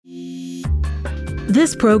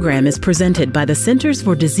This program is presented by the Centers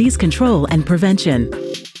for Disease Control and Prevention.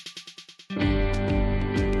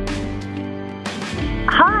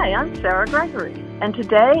 Hi, I'm Sarah Gregory, and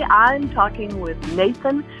today I'm talking with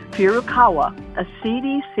Nathan Furukawa, a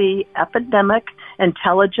CDC Epidemic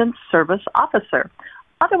Intelligence Service officer,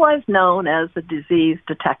 otherwise known as a disease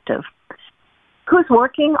detective, who's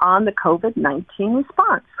working on the COVID-19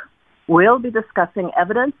 response. We'll be discussing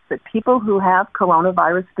evidence that people who have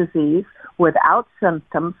coronavirus disease without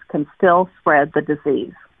symptoms can still spread the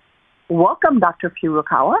disease. Welcome, Dr.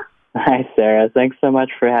 Furukawa. Hi, Sarah. Thanks so much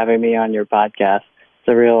for having me on your podcast. It's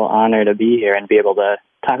a real honor to be here and be able to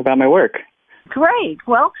talk about my work. Great.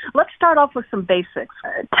 Well, let's start off with some basics.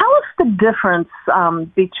 Tell us the difference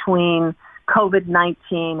between COVID-19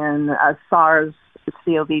 and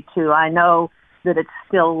SARS-CoV-2. I know that it's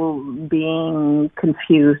still being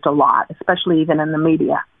confused a lot, especially even in the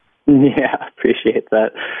media. Yeah, appreciate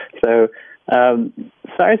that. So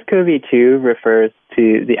SARS-CoV-2 refers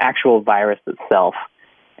to the actual virus itself.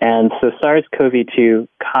 And so SARS-CoV-2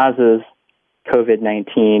 causes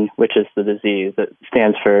COVID-19, which is the disease. It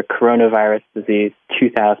stands for Coronavirus Disease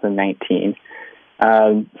 2019.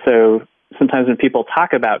 So sometimes when people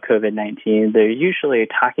talk about COVID-19, they're usually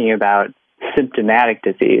talking about symptomatic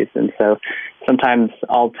disease. And so sometimes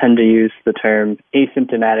I'll tend to use the term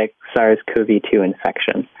asymptomatic SARS-CoV-2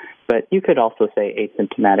 infection. But you could also say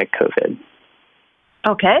asymptomatic COVID.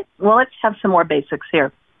 Okay. Well, let's have some more basics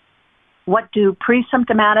here. What do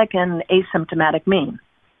presymptomatic and asymptomatic mean?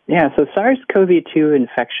 Yeah, so SARS-CoV-2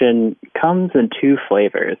 infection comes in two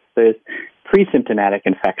flavors. There's presymptomatic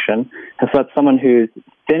infection, and so that's someone who's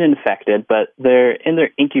been infected, but they're in their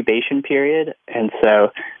incubation period, and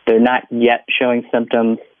so they're not yet showing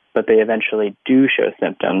symptoms, but they eventually do show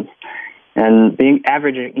symptoms. And the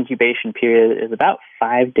average incubation period is about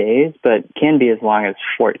 5 days, but can be as long as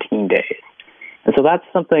 14 days. And so that's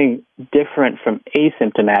something different from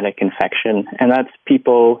asymptomatic infection, and that's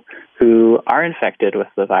people who are infected with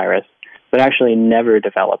the virus but actually never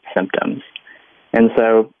develop symptoms. And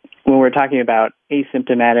so when we're talking about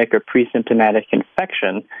asymptomatic or presymptomatic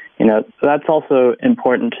infection, that's also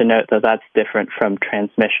important to note that that's different from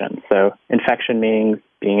transmission. So infection means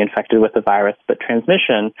being infected with the virus, but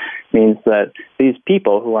transmission means that these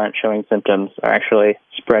people who aren't showing symptoms are actually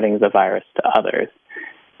spreading the virus to others.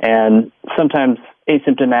 And sometimes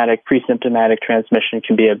asymptomatic, presymptomatic transmission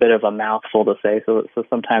can be a bit of a mouthful to say, so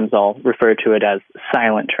sometimes I'll refer to it as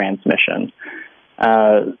silent transmission.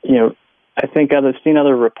 I think I've seen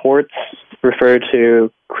other reports refer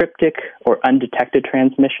to cryptic or undetected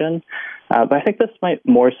transmission, but I think this might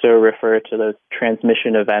more so refer to those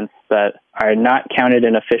transmission events that are not counted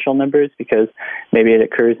in official numbers because maybe it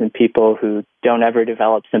occurs in people who don't ever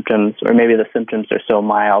develop symptoms, or maybe the symptoms are so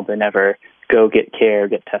mild they never go get care,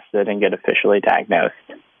 get tested, and get officially diagnosed.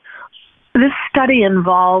 This study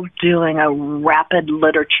involved doing a rapid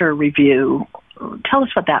literature review. Tell us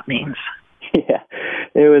what that means. Yeah,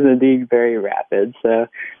 it was indeed very rapid. So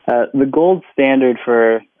the gold standard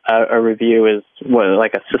for a review is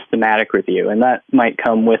like a systematic review, and that might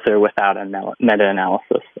come with or without a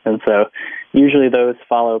meta-analysis. And so usually those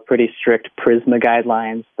follow pretty strict PRISMA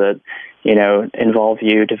guidelines that involve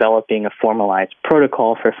you developing a formalized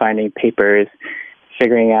protocol for finding papers,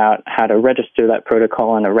 figuring out how to register that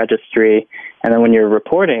protocol in a registry, and then when you're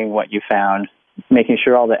reporting what you found, making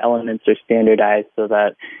sure all the elements are standardized so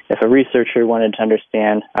that if a researcher wanted to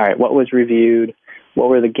understand, all right, what was reviewed, what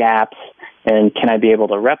were the gaps, and can I be able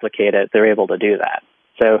to replicate it, they're able to do that.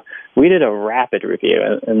 So we did a rapid review,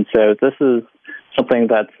 and so this is something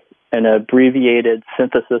that's an abbreviated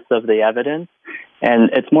synthesis of the evidence, and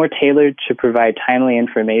it's more tailored to provide timely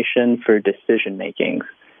information for decision-making.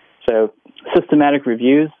 So systematic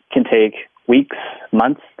reviews can take weeks,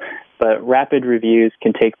 months, but rapid reviews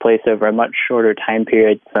can take place over a much shorter time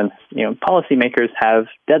period since, policymakers have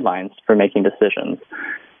deadlines for making decisions.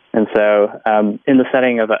 And so in the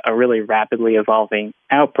setting of a really rapidly evolving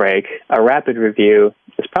outbreak, a rapid review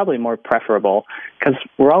is probably more preferable because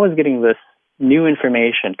we're always getting this new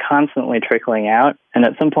information constantly trickling out, and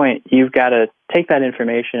at some point you've got to take that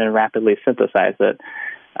information and rapidly synthesize it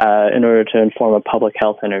in order to inform a public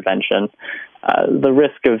health intervention. The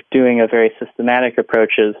risk of doing a very systematic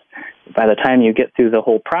approach is by the time you get through the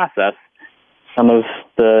whole process, some of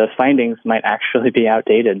the findings might actually be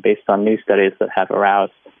outdated based on new studies that have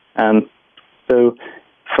aroused. So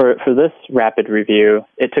for this rapid review,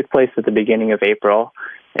 it took place at the beginning of April,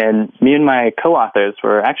 and me and my co-authors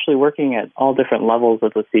were actually working at all different levels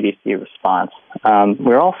of the CDC response.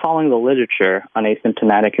 We're all following the literature on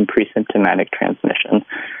asymptomatic and presymptomatic transmission.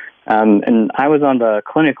 And I was on the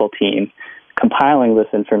clinical team compiling this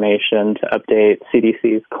information to update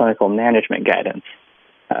CDC's clinical management guidance.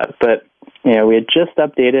 But we had just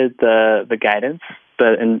updated the guidance,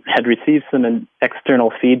 and had received some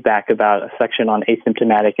external feedback about a section on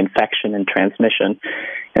asymptomatic infection and transmission.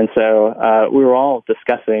 And so we were all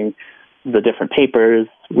discussing the different papers,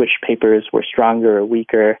 which papers were stronger or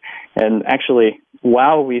weaker. And actually,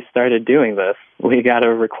 while we started doing this, we got a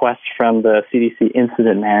request from the CDC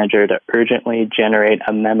incident manager to urgently generate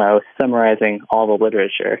a memo summarizing all the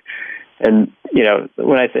literature. And,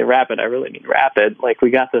 when I say rapid, I really mean rapid. Like,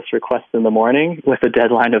 we got this request in the morning with a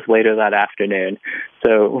deadline of later that afternoon.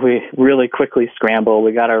 So we really quickly scrambled.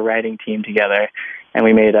 We got our writing team together, and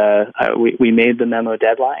we made we made the memo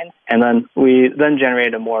deadline. And then we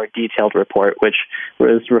generated a more detailed report, which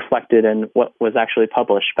was reflected in what was actually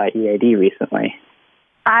published by EAD recently.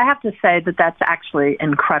 I have to say that that's actually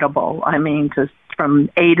incredible. I mean, just from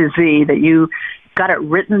A to Z, that you got it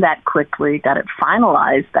written that quickly, got it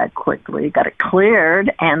finalized that quickly, got it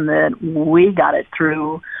cleared, and that we got it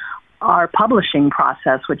through our publishing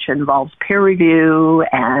process, which involves peer review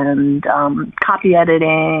and copy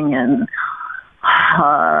editing and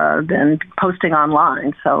then posting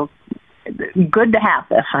online. So good to have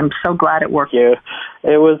this. I'm so glad it worked. Thank you.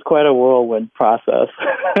 It was quite a whirlwind process.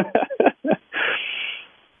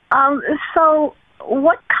 So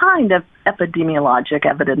what kind of epidemiologic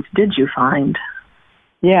evidence did you find?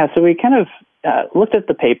 Yeah, so we kind of looked at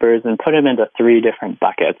the papers and put them into three different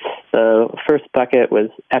buckets. The first bucket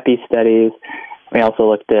was epi studies. We also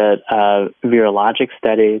looked at virologic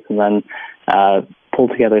studies, and then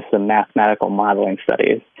pulled together some mathematical modeling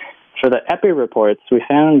studies. For the epi reports, we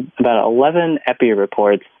found about 11 epi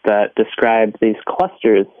reports that described these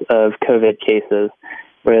clusters of COVID cases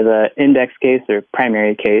where the index case or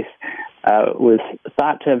primary case was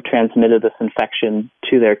thought to have transmitted this infection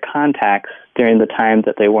to their contacts during the time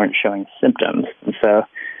that they weren't showing symptoms. And so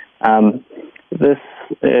most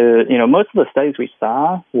of the studies we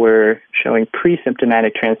saw were showing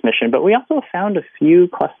pre-symptomatic transmission, but we also found a few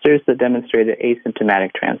clusters that demonstrated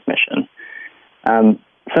asymptomatic transmission.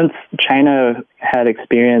 Since China had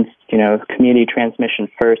experienced, community transmission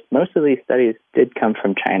first, most of these studies did come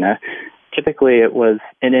from China. Typically, it was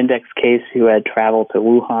an index case who had traveled to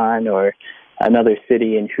Wuhan or another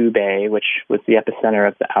city in Hubei, which was the epicenter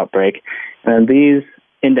of the outbreak. And these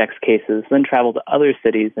index cases then traveled to other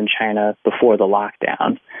cities in China before the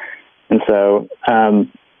lockdown. And so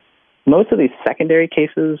most of these secondary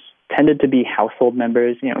cases tended to be household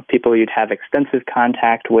members, people you'd have extensive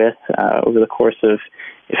contact with over the course of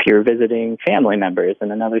if you're visiting family members in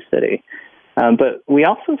another city. But we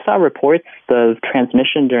also saw reports of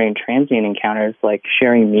transmission during transient encounters, like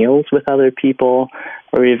sharing meals with other people,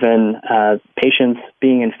 or even patients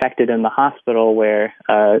being infected in the hospital where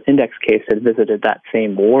an index case had visited that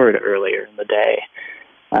same ward earlier in the day.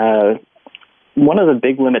 One of the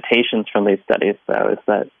big limitations from these studies, though, is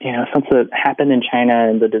that, since it happened in China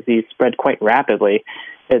and the disease spread quite rapidly,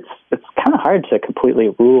 it's kind of hard to completely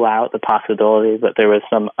rule out the possibility that there was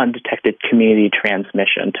some undetected community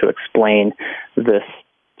transmission to explain this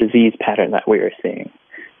disease pattern that we were seeing.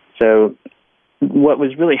 So what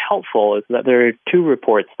was really helpful is that there are two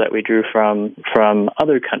reports that we drew from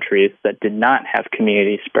other countries that did not have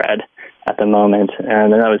community spread at the moment,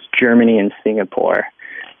 and that was Germany and Singapore.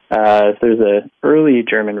 There's an early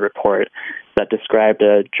German report that described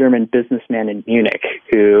a German businessman in Munich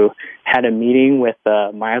who had a meeting with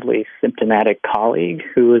a mildly symptomatic colleague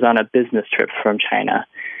who was on a business trip from China.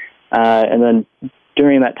 And then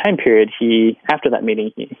during that time period, after that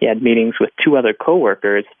meeting, he had meetings with two other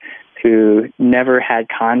coworkers who never had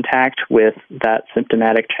contact with that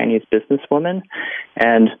symptomatic Chinese businesswoman.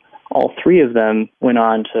 And all three of them went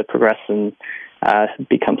on to progress and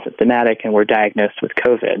become symptomatic and were diagnosed with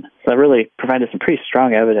COVID. So that really provided some pretty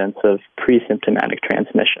strong evidence of pre-symptomatic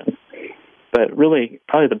transmission. But really,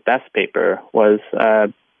 probably the best paper was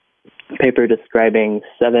a paper describing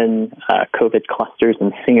 7 COVID clusters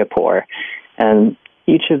in Singapore. And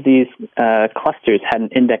each of these clusters had an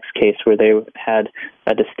index case where they had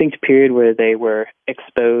a distinct period where they were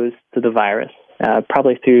exposed to the virus,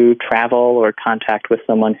 probably through travel or contact with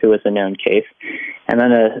someone who was a known case, and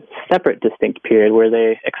then a separate distinct period where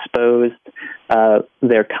they exposed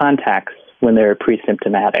their contacts when they were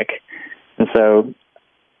pre-symptomatic. And so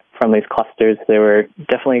from these clusters, there were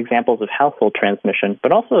definitely examples of household transmission,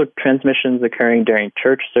 but also transmissions occurring during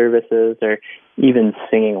church services or even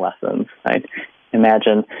singing lessons. I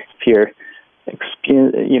imagine if you're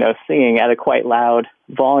singing at a quite loud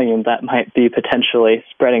volume, that might be potentially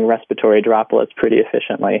spreading respiratory droplets pretty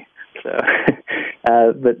efficiently. So,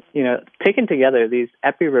 but taken together, these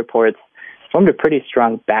epi reports formed a pretty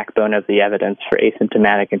strong backbone of the evidence for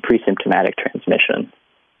asymptomatic and presymptomatic transmission.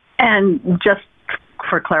 And just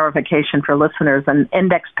for clarification for listeners, an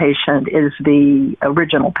index patient is the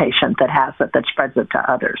original patient that has it, that spreads it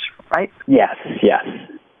to others, right? Yes.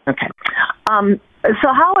 Okay.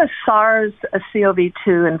 So how is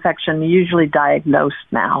SARS-CoV-2 infection usually diagnosed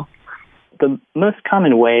now? The most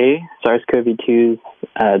common way SARS-CoV-2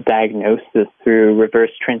 is diagnosed is through reverse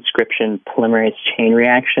transcription polymerase chain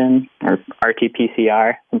reaction, or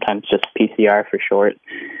RT-PCR, sometimes just PCR for short.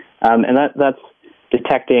 And that's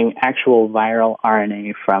detecting actual viral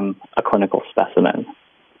RNA from a clinical specimen.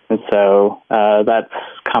 And so that's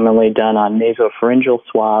commonly done on nasopharyngeal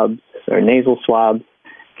swabs or nasal swabs.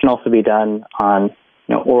 It can also be done on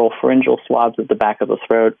oral pharyngeal swabs at the back of the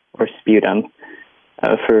throat or sputum.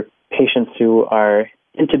 For patients who are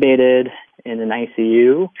intubated in an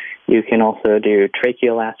ICU, you can also do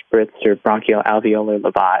tracheal aspirates or bronchial alveolar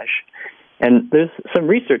lavage. And there's some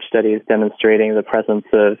research studies demonstrating the presence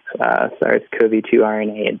of SARS-CoV-2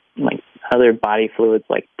 RNA in other body fluids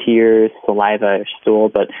like tears, saliva, or stool,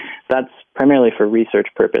 but that's primarily for research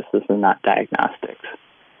purposes and not diagnostics.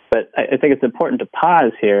 But I think it's important to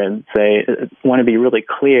pause here and say, I want to be really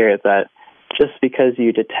clear that just because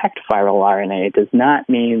you detect viral RNA does not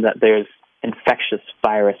mean that there's infectious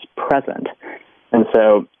virus present. And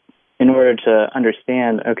so in order to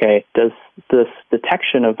understand, okay, does this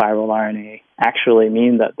detection of viral RNA actually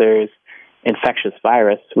mean that there's infectious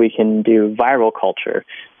virus, we can do viral culture,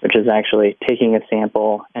 which is actually taking a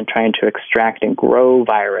sample and trying to extract and grow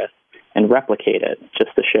virus and replicate it,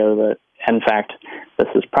 just to show that, in fact, this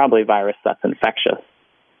is probably virus that's infectious.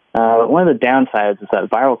 One of the downsides is that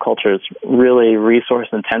viral culture is really resource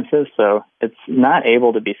intensive, so it's not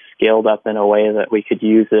able to be scaled up in a way that we could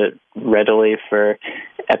use it readily for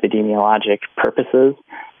epidemiologic purposes.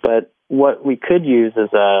 But what we could use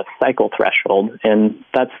is a cycle threshold, and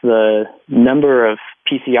that's the number of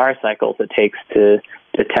PCR cycles it takes to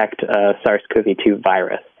detect a SARS-CoV-2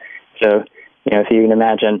 virus. So, if you can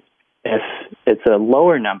imagine, if it's a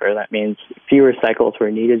lower number, that means fewer cycles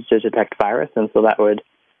were needed to detect virus, and so that would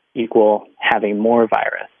equal having more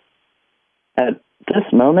virus. At this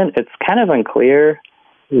moment, it's kind of unclear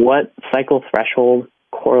what cycle threshold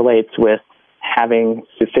correlates with having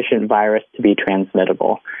sufficient virus to be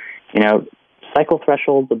transmittable. Cycle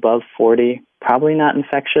thresholds above 40, probably not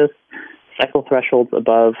infectious. Cycle thresholds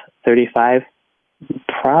above 35,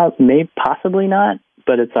 possibly not,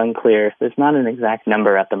 but it's unclear. There's not an exact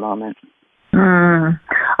number at the moment.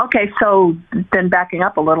 Okay, so then backing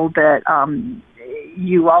up a little bit,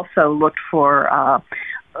 you also looked for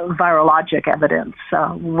virologic evidence.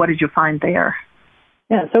 What did you find there?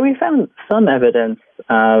 Yeah, so we found some evidence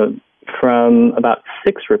from about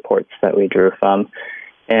 6 reports that we drew from.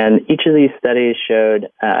 And each of these studies showed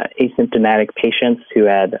asymptomatic patients who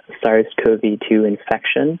had SARS-CoV-2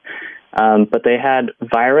 infection, but they had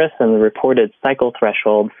virus and the reported cycle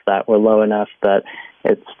thresholds that were low enough that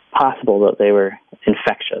it's possible that they were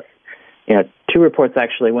infectious. 2 reports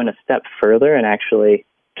actually went a step further and actually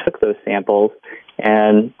took those samples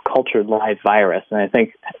and cultured live virus. And I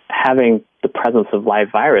think having the presence of live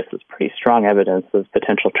virus is pretty strong evidence of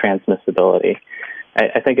potential transmissibility.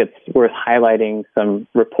 I think it's worth highlighting some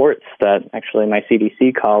reports that actually my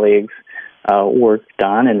CDC colleagues worked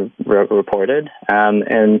on and reported. And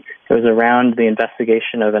it was around the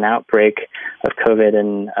investigation of an outbreak of COVID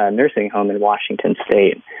in a nursing home in Washington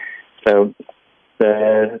State. So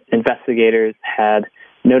the investigators had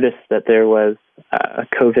noticed that there was a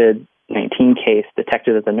COVID-19 case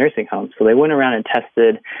detected at the nursing home. So they went around and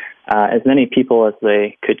tested as many people as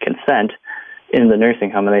they could consent in the nursing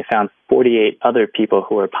home, and they found 48 other people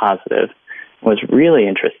who were positive. What's really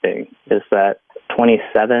interesting is that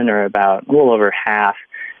 27, or about a little over half,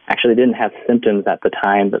 actually didn't have symptoms at the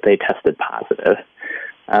time that they tested positive.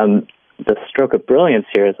 The stroke of brilliance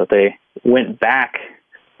here is that they went back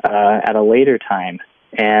at a later time,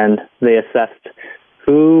 and they assessed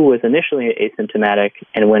who was initially asymptomatic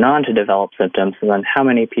and went on to develop symptoms, and then how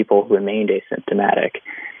many people remained asymptomatic.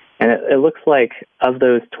 And it looks like of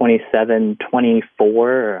those 27,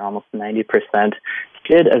 24, or almost 90%,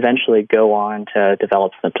 did eventually go on to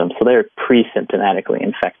develop symptoms. So they're pre-symptomatically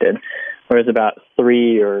infected, whereas about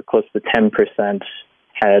 3 or close to 10%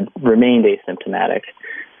 had remained asymptomatic.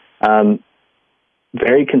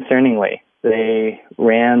 Very concerningly, they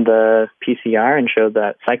ran the PCR and showed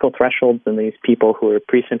that cycle thresholds in these people who were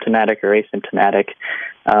pre-symptomatic or asymptomatic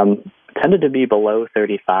tended to be below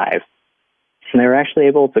 35. And they were actually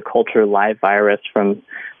able to culture live virus from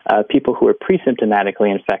people who were pre-symptomatically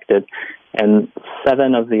infected, and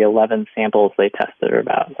 7 of the 11 samples they tested, or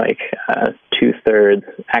about 2/3,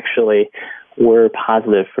 actually were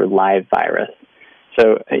positive for live virus.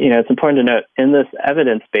 So, it's important to note, in this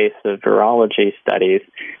evidence base of virology studies,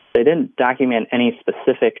 they didn't document any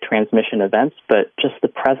specific transmission events, but just the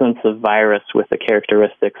presence of virus with the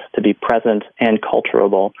characteristics to be present and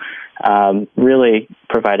culturable really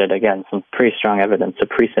provided, again, some pretty strong evidence of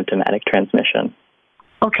presymptomatic transmission.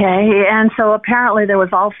 Okay, and so apparently there was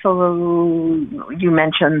also, you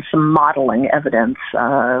mentioned some modeling evidence.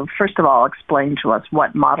 First of all, explain to us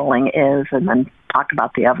what modeling is and then talk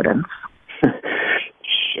about the evidence.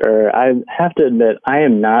 Sure. I have to admit, I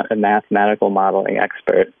am not a mathematical modeling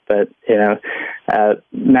expert, but,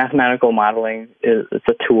 mathematical modeling is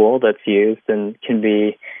a tool that's used and can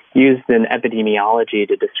be used in epidemiology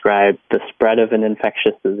to describe the spread of an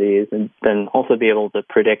infectious disease and then also be able to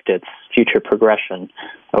predict its future progression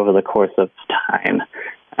over the course of time.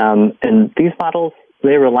 And these models,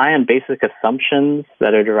 they rely on basic assumptions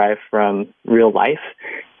that are derived from real life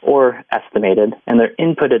or estimated, and they're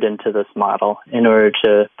inputted into this model in order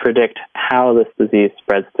to predict how this disease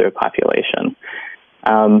spreads through a population.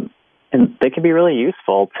 And they can be really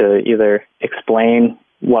useful to either explain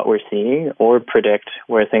what we're seeing or predict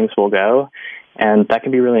where things will go, and that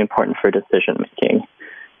can be really important for decision making.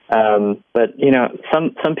 But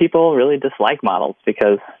some people really dislike models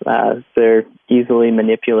because they're easily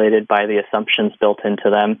manipulated by the assumptions built into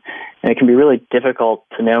them, and it can be really difficult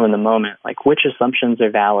to know in the moment, like, which assumptions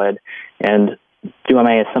are valid, and do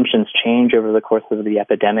my assumptions change over the course of the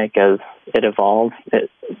epidemic as it evolves?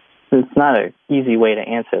 It's not an easy way to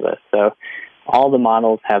answer this. So all the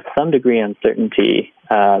models have some degree of uncertainty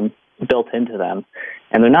built into them,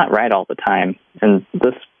 and they're not right all the time. And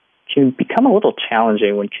this can become a little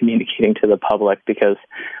challenging when communicating to the public because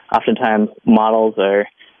oftentimes models are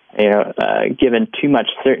given too much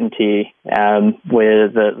certainty by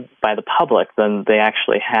the public than they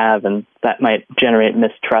actually have, and that might generate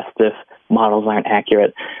mistrust if models aren't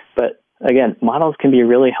accurate. But again, models can be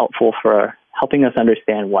really helpful for helping us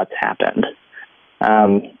understand what's happened.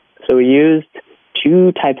 So we used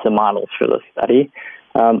two types of models for this study.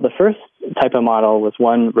 The first type of model was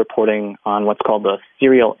one reporting on what's called the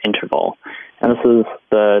serial interval. And this is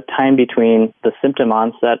the time between the symptom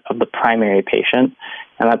onset of the primary patient,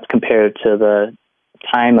 and that's compared to the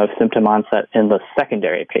time of symptom onset in the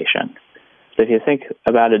secondary patient. So if you think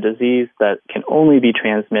about a disease that can only be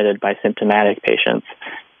transmitted by symptomatic patients,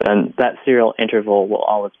 then that serial interval will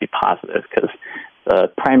always be positive because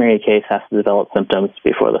the primary case has to develop symptoms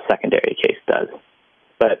before the secondary case does.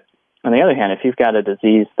 But on the other hand, if you've got a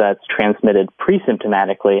disease that's transmitted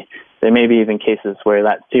presymptomatically, there may be even cases where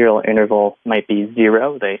that serial interval might be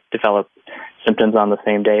 0. They develop symptoms on the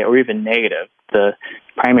same day, or even negative. The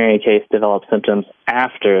primary case develops symptoms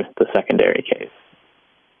after the secondary case.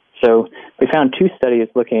 So we found two studies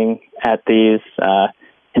looking at these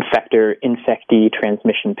infector-infectee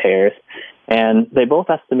transmission pairs, and they both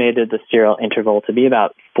estimated the serial interval to be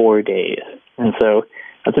about 4 days. And so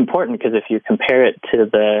that's important because if you compare it to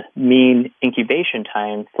the mean incubation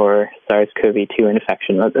time for SARS-CoV-2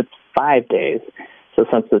 infection, that's 5 days. So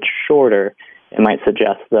since it's shorter, it might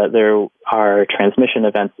suggest that there are transmission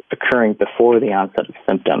events occurring before the onset of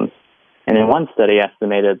symptoms. And in one study,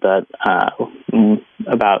 estimated that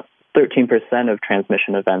about 13% of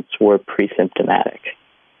transmission events were presymptomatic.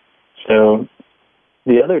 So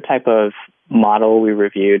the other type of model we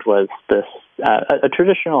reviewed was this a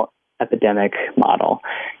traditional epidemic model.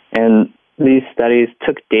 And these studies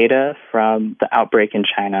took data from the outbreak in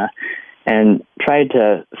China and tried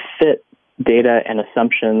to fit data and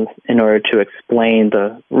assumptions in order to explain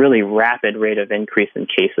the really rapid rate of increase in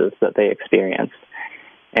cases that they experienced.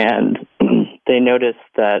 And they noticed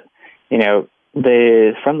that,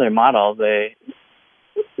 from their model, they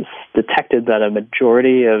detected that a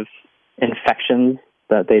majority of infections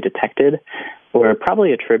that they detected were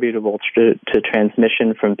probably attributable to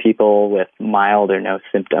transmission from people with mild or no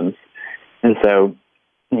symptoms. And so,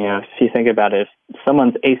 if you think about it, if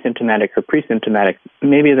someone's asymptomatic or presymptomatic,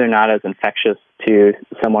 maybe they're not as infectious to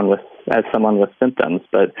someone with symptoms.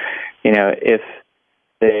 But, if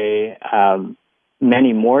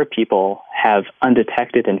many more people have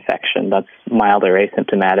undetected infection that's mild or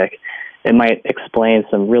asymptomatic, it might explain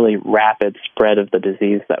some really rapid spread of the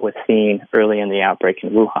disease that was seen early in the outbreak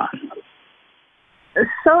in Wuhan.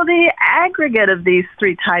 So the aggregate of these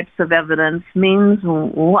three types of evidence means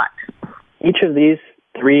what? Each of these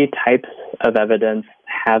three types of evidence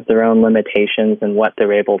have their own limitations and what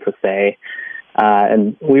they're able to say.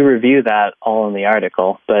 And we review that all in the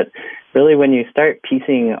article. But really, when you start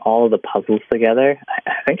piecing all of the puzzles together,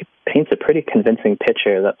 I think it paints a pretty convincing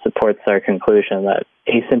picture that supports our conclusion that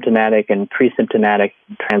asymptomatic and presymptomatic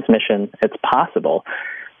transmission, it's possible.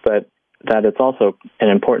 But that it's also an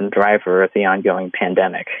important driver of the ongoing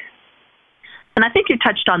pandemic. And I think you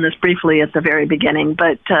touched on this briefly at the very beginning,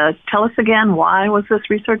 but tell us again, why was this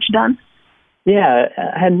research done? Yeah,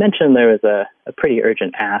 I had mentioned there was a pretty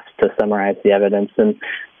urgent ask to summarize the evidence, and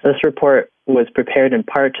this report was prepared in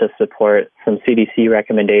part to support some CDC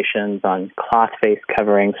recommendations on cloth face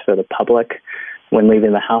coverings for the public when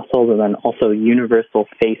leaving the household, and then also universal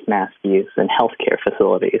face mask use in healthcare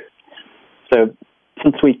facilities. So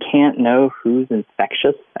since we can't know who's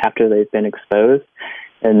infectious after they've been exposed,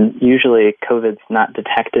 and usually COVID's not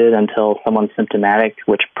detected until someone's symptomatic,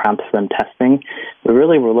 which prompts them testing, we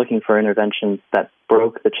really were looking for interventions that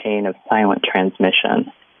broke the chain of silent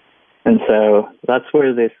transmission. And so that's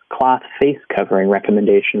where this cloth face covering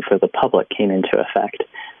recommendation for the public came into effect.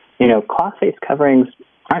 You know, cloth face coverings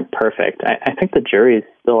aren't perfect. I think the jury's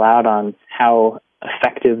still out on how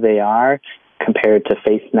effective they are compared to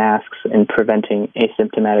face masks in preventing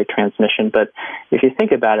asymptomatic transmission. But if you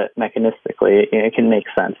think about it mechanistically, it can make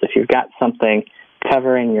sense. If you've got something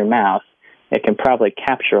covering your mouth, it can probably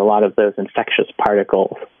capture a lot of those infectious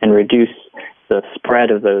particles and reduce the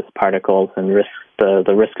spread of those particles and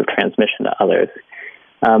the risk of transmission to others.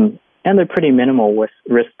 And they're pretty minimal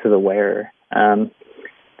risk to the wearer.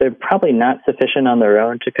 They're probably not sufficient on their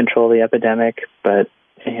own to control the epidemic, but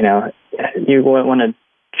you want to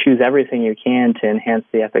choose everything you can to enhance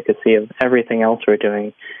the efficacy of everything else we're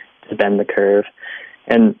doing to bend the curve.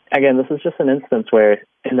 And again, this is just an instance where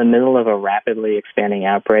in the middle of a rapidly expanding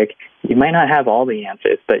outbreak, you might not have all the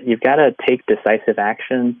answers, but you've got to take decisive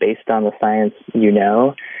action based on the science you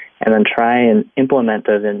know, and then try and implement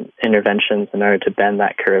those interventions in order to bend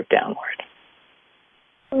that curve downward.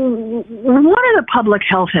 What are the public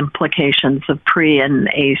health implications of pre- and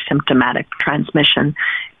asymptomatic transmission?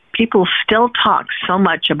 People still talk so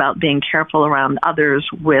much about being careful around others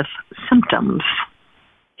with symptoms.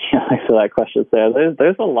 Yeah, I saw that question there.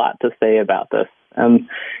 There's a lot to say about this. And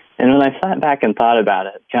when I sat back and thought about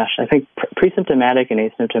it, gosh, I think presymptomatic and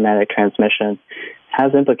asymptomatic transmission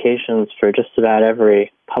has implications for just about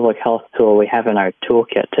every public health tool we have in our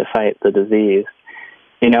toolkit to fight the disease.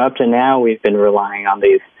 Up to now, we've been relying on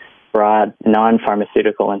these broad,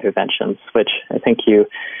 non-pharmaceutical interventions, which I think you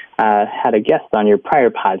had a guest on your prior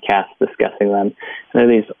podcast discussing them. And they're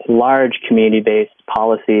these large community-based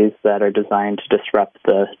policies that are designed to disrupt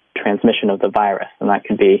the transmission of the virus. And that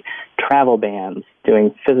could be travel bans,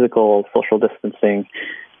 doing physical social distancing,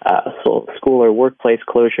 school or workplace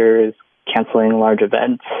closures, canceling large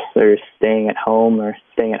events, or staying at home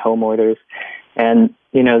orders. And,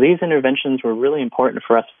 these interventions were really important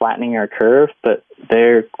for us flattening our curve, but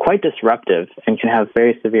they're quite disruptive and can have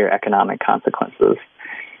very severe economic consequences.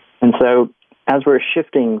 And so as we're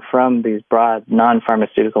shifting from these broad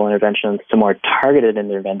non-pharmaceutical interventions to more targeted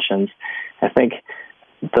interventions, I think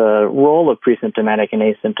the role of presymptomatic and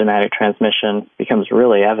asymptomatic transmission becomes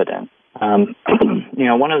really evident.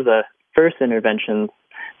 One of the first interventions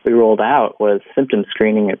we rolled out was symptom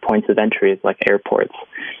screening at points of entry like airports.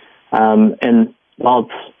 And while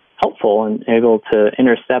it's helpful and able to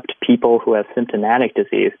intercept people who have symptomatic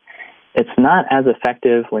disease, it's not as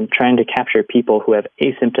effective when trying to capture people who have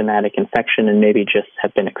asymptomatic infection and maybe just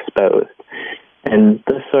have been exposed. And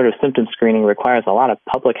this sort of symptom screening requires a lot of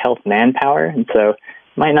public health manpower, and so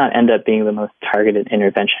might not end up being the most targeted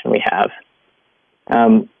intervention we have.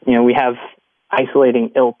 We have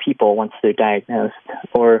isolating ill people once they're diagnosed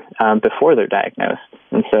or before they're diagnosed.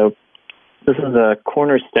 And so this is a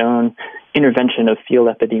cornerstone intervention of field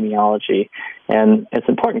epidemiology, and it's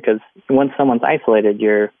important because once someone's isolated,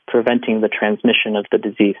 you're preventing the transmission of the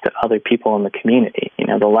disease to other people in the community.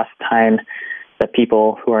 The less time that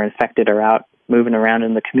people who are infected are out moving around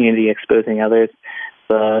in the community exposing others,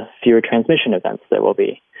 the fewer transmission events there will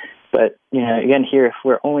be. But, again, here, if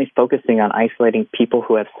we're only focusing on isolating people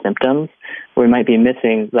who have symptoms, we might be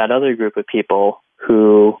missing that other group of people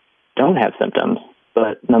who don't have symptoms,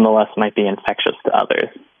 but nonetheless might be infectious to others.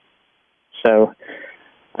 So,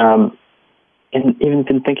 and even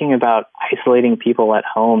been thinking about isolating people at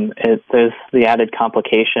home, there's the added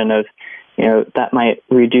complication of, that might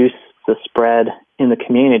reduce the spread in the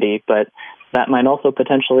community, but that might also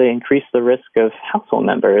potentially increase the risk of household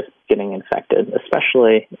members getting infected,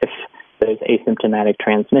 especially if there's asymptomatic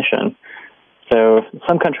transmission. So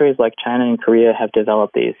some countries like China and Korea have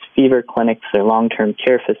developed these fever clinics or long-term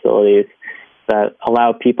care facilities that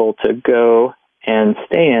allow people to go and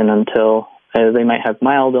stay in until they might have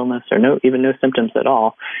mild illness or even no symptoms at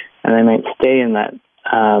all, and they might stay in that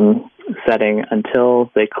setting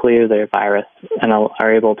until they clear their virus and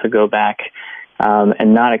are able to go back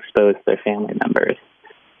and not expose their family members.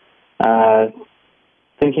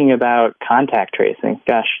 thinking about contact tracing.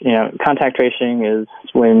 Gosh, contact tracing is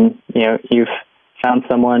when, you've found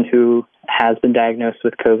someone who has been diagnosed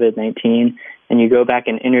with COVID-19, and you go back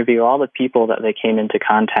and interview all the people that they came into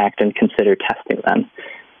contact and consider testing them.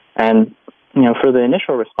 And, for the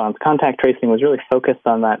initial response, contact tracing was really focused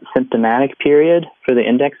on that symptomatic period for the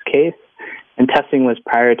index case, and testing was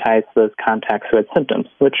prioritized to those contacts who had symptoms,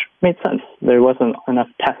 which made sense. There wasn't enough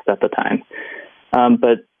tests at the time.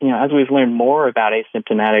 But as we've learned more about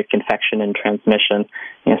asymptomatic infection and transmission,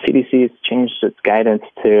 CDC has changed its guidance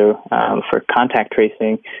to for contact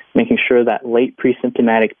tracing, making sure that late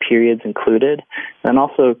presymptomatic periods included, and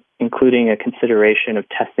also including a consideration of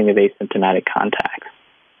testing of asymptomatic contacts.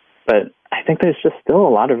 But I think there's just still a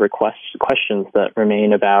lot of questions that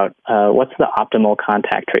remain about what's the optimal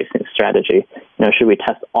contact tracing strategy. Should we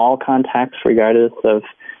test all contacts regardless of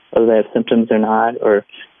whether they have symptoms or not, or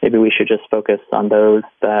maybe we should just focus on those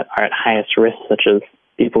that are at highest risk, such as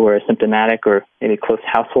people who are symptomatic or maybe close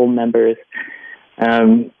household members.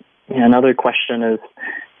 Another question is,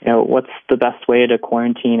 what's the best way to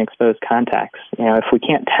quarantine exposed contacts? If we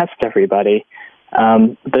can't test everybody,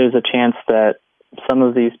 there's a chance that some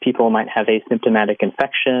of these people might have asymptomatic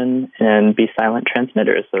infection and be silent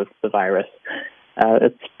transmitters of the virus.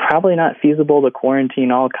 It's probably not feasible to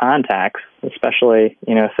quarantine all contacts, especially,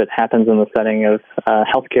 if it happens in the setting of a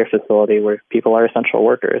healthcare facility where people are essential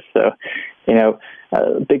workers. So,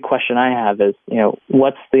 a big question I have is,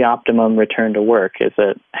 what's the optimum return to work? Is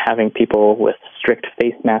it having people with strict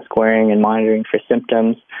face mask wearing and monitoring for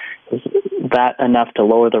symptoms? Is that enough to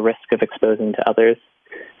lower the risk of exposing to others?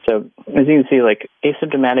 So, as you can see,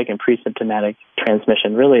 asymptomatic and presymptomatic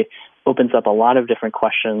transmission really opens up a lot of different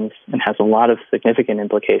questions and has a lot of significant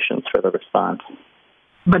implications for the response.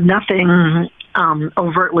 But nothing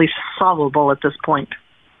overtly solvable at this point.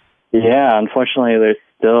 Yeah, unfortunately, there's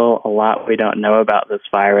still a lot we don't know about this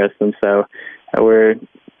virus, and so we're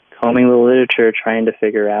combing the literature trying to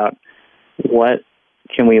figure out what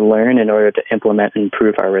can we learn in order to implement and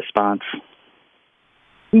improve our response.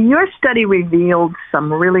 Your study revealed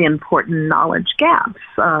some really important knowledge gaps,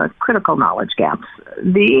 critical knowledge gaps.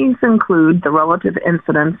 These include the relative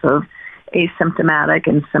incidence of asymptomatic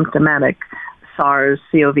and symptomatic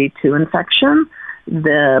SARS-CoV-2 infection,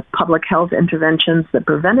 the public health interventions that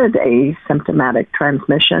prevented asymptomatic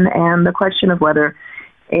transmission, and the question of whether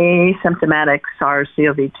asymptomatic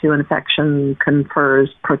SARS-CoV-2 infection confers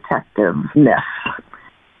protectiveness.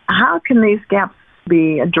 How can these gaps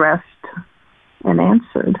be addressed and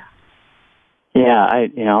answered? Yeah,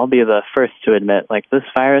 I'll be the first to admit, this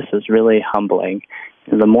virus is really humbling.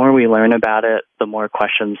 The more we learn about it, the more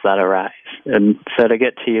questions that arise. And so to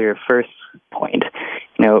get to your first point,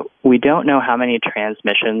 we don't know how many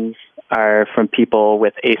transmissions are from people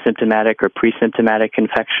with asymptomatic or presymptomatic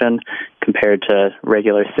infection compared to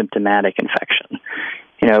regular symptomatic infection.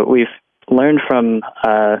 We've learned from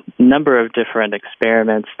a number of different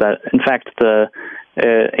experiments that, in fact, the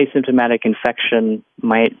asymptomatic infection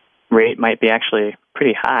rate might be actually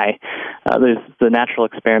pretty high. There's the natural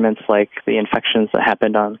experiments like the infections that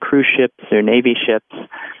happened on cruise ships or Navy ships.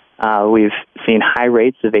 We've seen high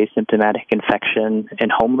rates of asymptomatic infection in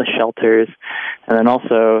homeless shelters, and then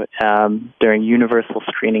also during universal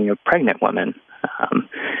screening of pregnant women.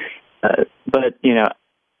 But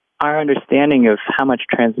our understanding of how much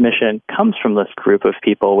transmission comes from this group of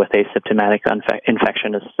people with asymptomatic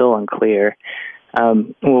infection is still unclear.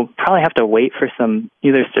 We'll probably have to wait for some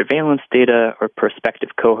either surveillance data or prospective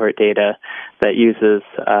cohort data that uses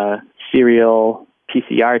serial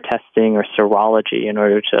PCR testing or serology in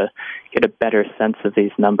order to get a better sense of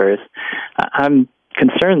these numbers. I'm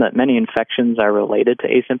concerned that many infections are related to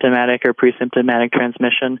asymptomatic or presymptomatic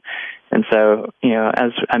transmission. And so,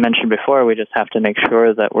 as I mentioned before, we just have to make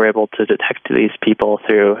sure that we're able to detect these people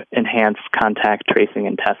through enhanced contact tracing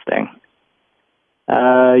and testing.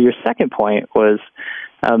 Your second point was,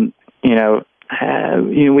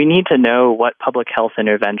 we need to know what public health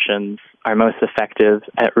interventions are most effective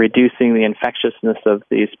at reducing the infectiousness of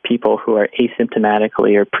these people who are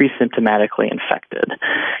asymptomatically or presymptomatically infected.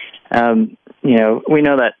 We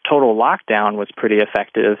know that total lockdown was pretty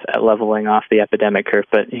effective at leveling off the epidemic curve,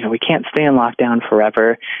 but, we can't stay in lockdown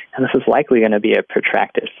forever, and this is likely going to be a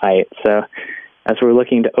protracted fight. So as we're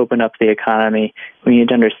looking to open up the economy, we need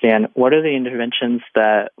to understand what are the interventions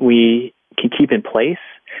that we can keep in place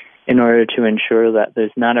in order to ensure that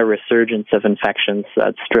there's not a resurgence of infections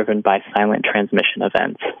that's driven by silent transmission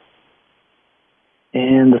events.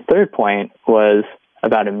 And the third point was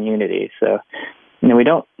about immunity. So we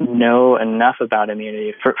don't know enough about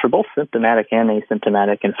immunity for both symptomatic and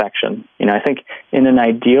asymptomatic infection. I think in an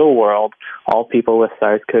ideal world, all people with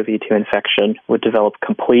SARS-CoV-2 infection would develop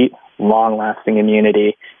complete, long-lasting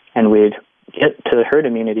immunity, and we'd get to herd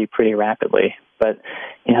immunity pretty rapidly. But,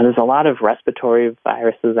 there's a lot of respiratory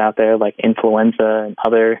viruses out there like influenza and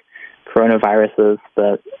other coronaviruses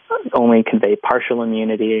that only convey partial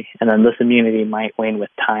immunity, and then this immunity might wane with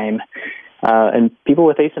time. And people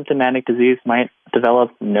with asymptomatic disease might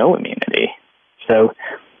develop no immunity. So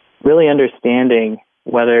really understanding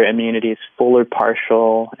whether immunity is full or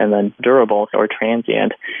partial and then durable or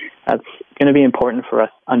transient, that's going to be important for us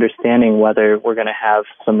understanding whether we're going to have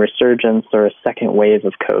some resurgence or a second wave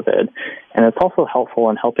of COVID. And it's also helpful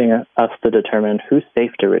in helping us to determine who's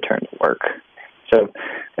safe to return to work. So,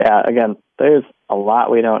 again, there's a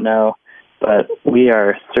lot we don't know, but we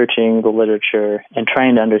are searching the literature and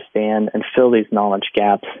trying to understand and fill these knowledge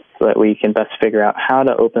gaps so that we can best figure out how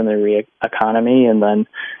to open the economy and then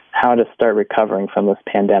how to start recovering from this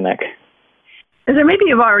pandemic. There maybe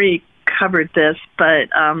you've already covered this, but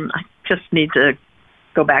I just need to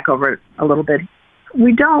go back over it a little bit.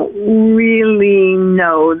 We don't really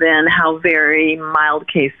know then how very mild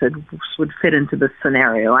cases would fit into this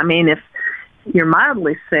scenario. I mean, if you're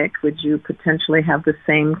mildly sick, would you potentially have the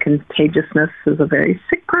same contagiousness as a very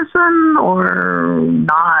sick person or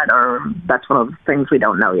not? Or that's one of the things we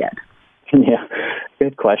don't know yet. Yeah,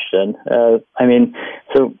 good question.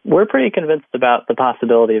 So we're pretty convinced about the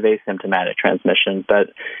possibility of asymptomatic transmission,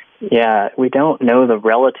 but we don't know the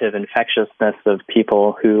relative infectiousness of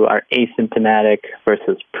people who are asymptomatic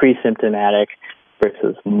versus presymptomatic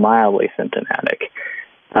versus mildly symptomatic.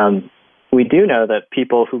 We do know that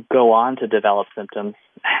people who go on to develop symptoms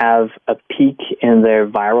have a peak in their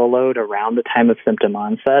viral load around the time of symptom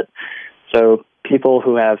onset. So people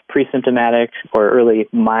who have presymptomatic or early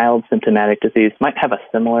mild symptomatic disease might have a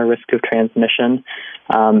similar risk of transmission,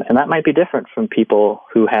 and that might be different from people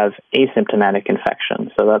who have asymptomatic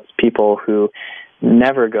infection. So that's people who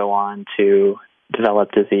never go on to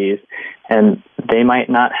develop disease, and they might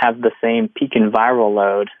not have the same peak in viral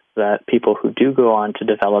load that people who do go on to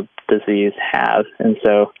develop disease have, and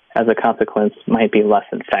so as a consequence might be less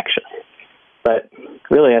infectious. But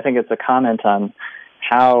really, I think it's a comment on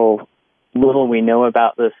how little we know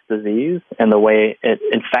about this disease and the way it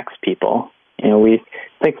infects people. We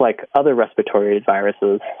think like other respiratory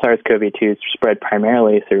viruses, SARS-CoV-2 is spread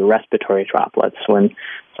primarily through respiratory droplets when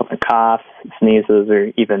someone coughs, sneezes,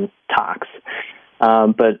 or even talks.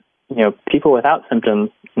 But people without symptoms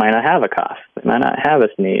might not have a cough, they might not have a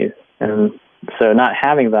sneeze, and so not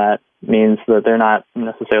having that means that they're not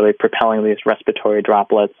necessarily propelling these respiratory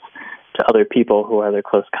droplets to other people who are their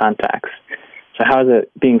close contacts. So how is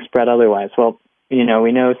it being spread otherwise? Well, we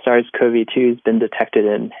know SARS-CoV-2 has been detected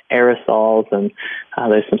in aerosols, and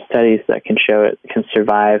there's some studies that can show it can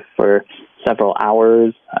survive for several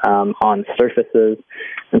hours on surfaces.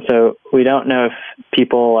 And so we don't know if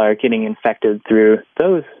people are getting infected through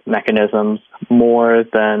those mechanisms more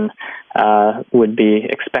than would be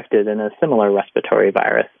expected in a similar respiratory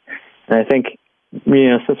virus. And I think,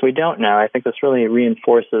 since we don't know, I think this really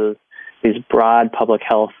reinforces these broad public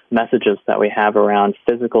health messages that we have around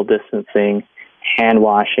physical distancing, hand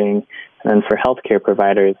washing, and then for healthcare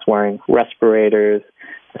providers, wearing respirators,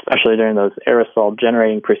 especially during those aerosol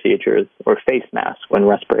generating procedures, or face masks when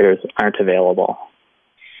respirators aren't available.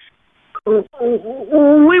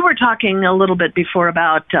 We were talking a little bit before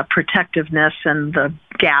about protectiveness and the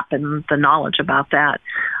gap in the knowledge about that.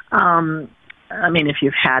 If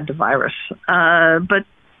you've had the virus. But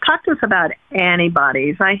talk to us about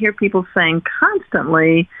antibodies. I hear people saying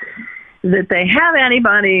constantly that they have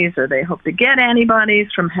antibodies or they hope to get antibodies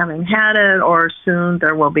from having had it, or soon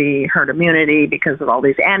there will be herd immunity because of all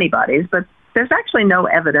these antibodies. But there's actually no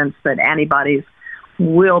evidence that antibodies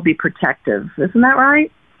will be protective. Isn't that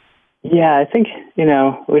right? Yeah, I think, we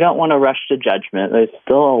don't want to rush to judgment. There's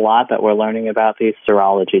still a lot that we're learning about these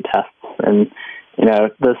serology tests. And,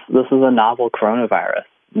 this is a novel coronavirus.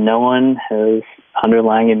 No one has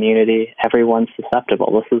underlying immunity. Everyone's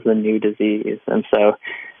susceptible. This is a new disease. And so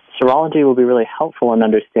serology will be really helpful in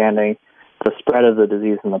understanding the spread of the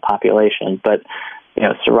disease in the population. But,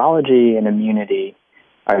 serology and immunity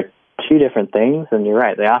are two different things. And you're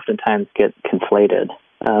right, they oftentimes get conflated.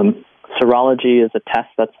 Serology is a test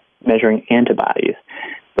that's measuring antibodies.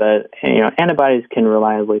 But, antibodies can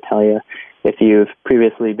reliably tell you if you've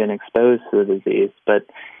previously been exposed to the disease. But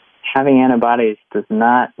having antibodies does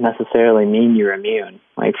not necessarily mean you're immune.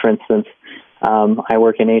 Like, for instance, I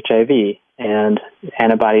work in HIV, and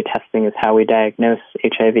antibody testing is how we diagnose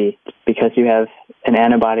HIV. Because you have an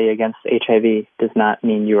antibody against HIV does not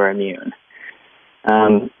mean you are immune.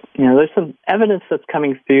 There's some evidence that's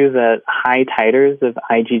coming through that high titers of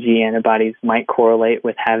IgG antibodies might correlate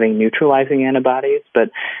with having neutralizing antibodies, but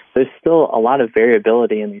there's still a lot of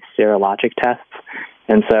variability in these serologic tests.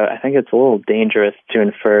 And so I think it's a little dangerous to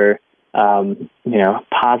infer,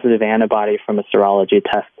 positive antibody from a serology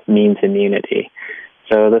test means immunity.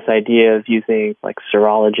 So this idea of using like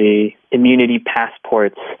serology immunity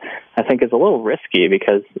passports, I think is a little risky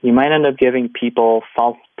because you might end up giving people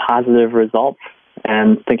false positive results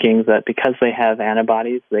and thinking that because they have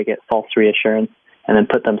antibodies, they get false reassurance and then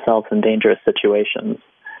put themselves in dangerous situations.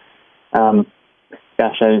 I'm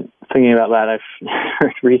thinking about that. I've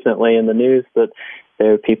heard recently in the news that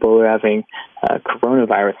there are people who are having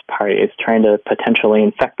coronavirus parties trying to potentially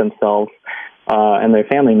infect themselves and their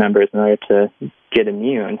family members in order to get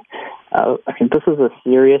immune. This is a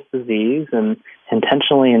serious disease, and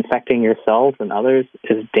intentionally infecting yourselves and others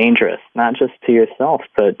is dangerous, not just to yourself,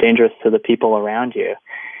 but dangerous to the people around you.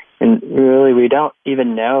 And really, we don't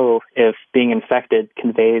even know if being infected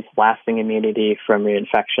conveys lasting immunity from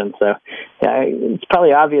reinfection. So it's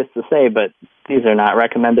probably obvious to say, but these are not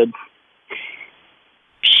recommended.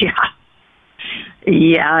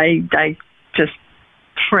 Yeah, I just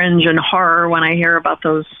cringe in horror when I hear about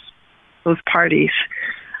those parties.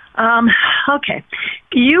 Okay.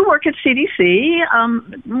 You work at CDC.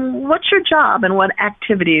 What's your job and what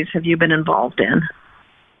activities have you been involved in?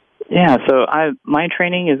 Yeah, so my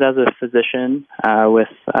training is as a physician with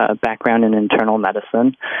a background in internal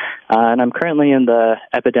medicine, and I'm currently in the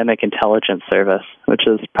Epidemic Intelligence Service, which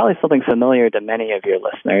is probably something familiar to many of your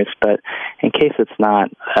listeners, but in case it's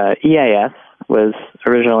not, EIS was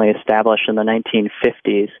originally established in the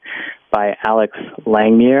 1950s by Alex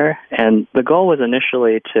Langmuir, and the goal was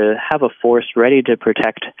initially to have a force ready to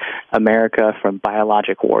protect America from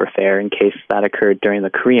biologic warfare in case that occurred during the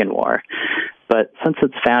Korean War. But since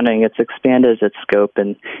its founding, it's expanded its scope,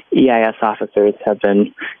 and EIS officers have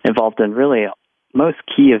been involved in really most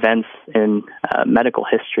key events in medical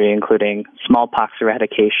history, including smallpox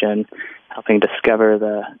eradication, helping discover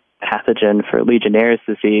the pathogen for Legionnaire's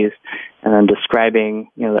disease, and then describing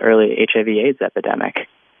the early HIV/AIDS epidemic.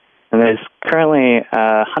 And there's currently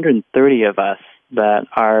 130 of us that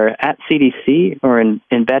are at CDC or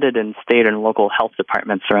embedded in state and local health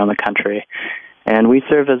departments around the country. And we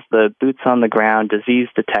serve as the boots-on-the-ground disease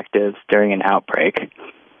detectives during an outbreak.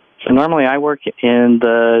 So normally I work in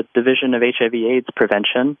the Division of HIV/AIDS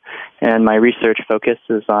Prevention, and my research focus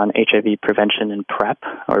is on HIV prevention and PrEP,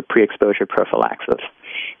 or pre-exposure prophylaxis.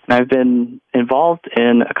 And I've been involved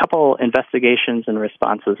in a couple investigations and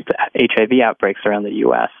responses to HIV outbreaks around the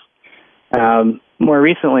U.S. More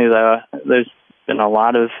recently, though, there's been a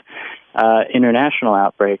lot of international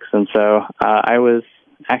outbreaks, and so I've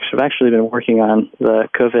actually been working on the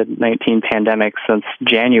COVID-19 pandemic since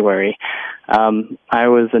January. I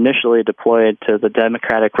was initially deployed to the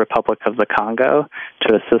Democratic Republic of the Congo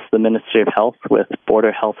to assist the Ministry of Health with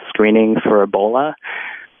border health screening for Ebola.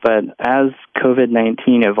 But as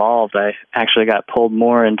COVID-19 evolved, I actually got pulled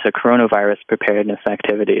more into coronavirus preparedness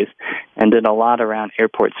activities and did a lot around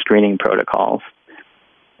airport screening protocols.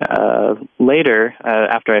 Later,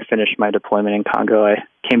 after I finished my deployment in Congo, I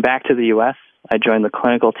came back to the U.S. I joined the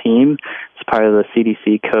clinical team as part of the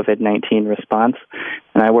CDC COVID-19 response,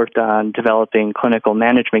 and I worked on developing clinical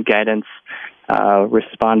management guidance,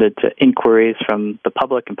 responded to inquiries from the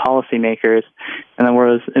public and policymakers, and then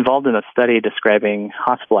was involved in a study describing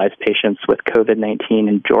hospitalized patients with COVID-19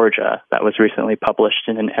 in Georgia that was recently published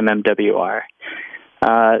in an MMWR.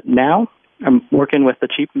 Now, I'm working with the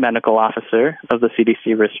Chief Medical Officer of the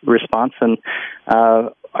CDC response, and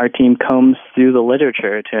our team combs through the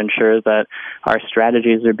literature to ensure that our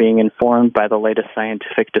strategies are being informed by the latest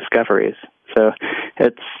scientific discoveries. So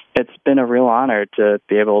it's been a real honor to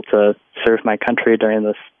be able to serve my country during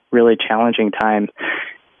this really challenging time.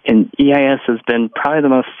 And EIS has been probably the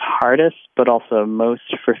most hardest, but also most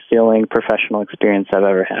fulfilling professional experience I've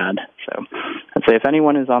ever had. So I'd say if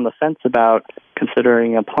anyone is on the fence about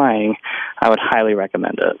considering applying, I would highly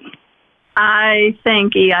recommend it. I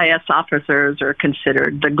think EIS officers are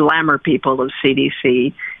considered the glamour people of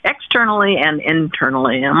CDC, externally and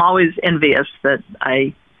internally. I'm always envious that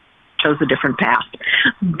I chose a different path.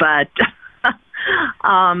 But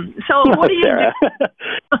so what are you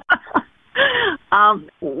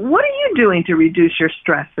what are you doing to reduce your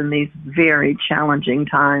stress in these very challenging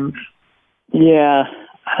times? Yeah,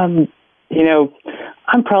 I'm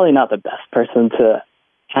probably not the best person to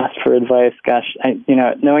ask for advice. Gosh,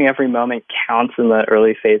 knowing every moment counts in the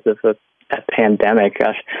early phase of a pandemic.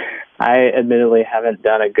 Gosh, I admittedly haven't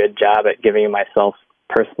done a good job at giving myself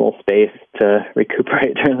personal space to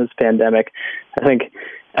recuperate during this pandemic. I think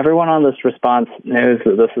everyone on this response knows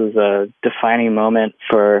that this is a defining moment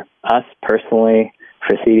for us personally,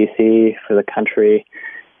 for CDC, for the country.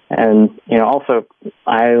 And, also,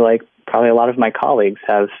 I, like probably a lot of my colleagues,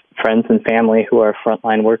 have friends and family who are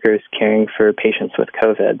frontline workers caring for patients with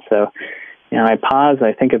COVID. So, I pause,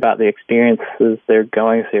 I think about the experiences they're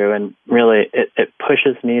going through, and really it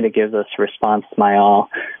pushes me to give this response my all.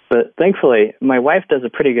 But thankfully, my wife does a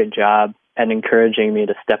pretty good job at encouraging me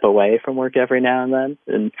to step away from work every now and then.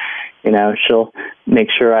 And, she'll make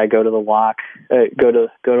sure I go to a walk, visit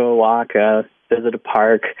a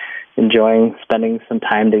park, spending some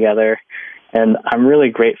time together. And I'm really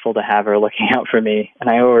grateful to have her looking out for me. And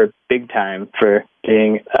I owe her big time for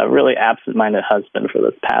being a really absent-minded husband for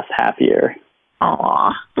this past half year.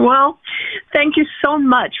 Aw. Well, thank you so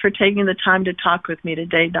much for taking the time to talk with me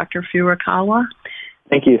today, Dr. Furukawa.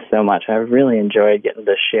 Thank you so much. I really enjoyed getting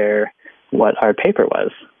to share what our paper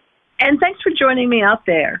was. And thanks for joining me out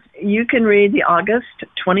there. You can read the August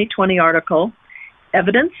 2020 article,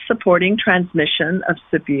 Evidence Supporting Transmission of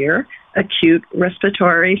Severe Acute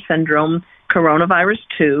Respiratory Syndrome Coronavirus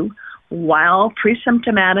 2 while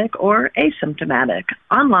presymptomatic or asymptomatic,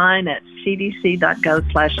 online at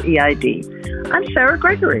cdc.gov/EID. I'm Sarah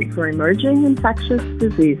Gregory for Emerging Infectious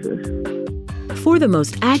Diseases. For the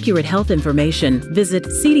most accurate health information, visit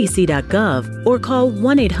cdc.gov or call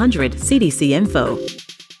 1-800-CDC-INFO.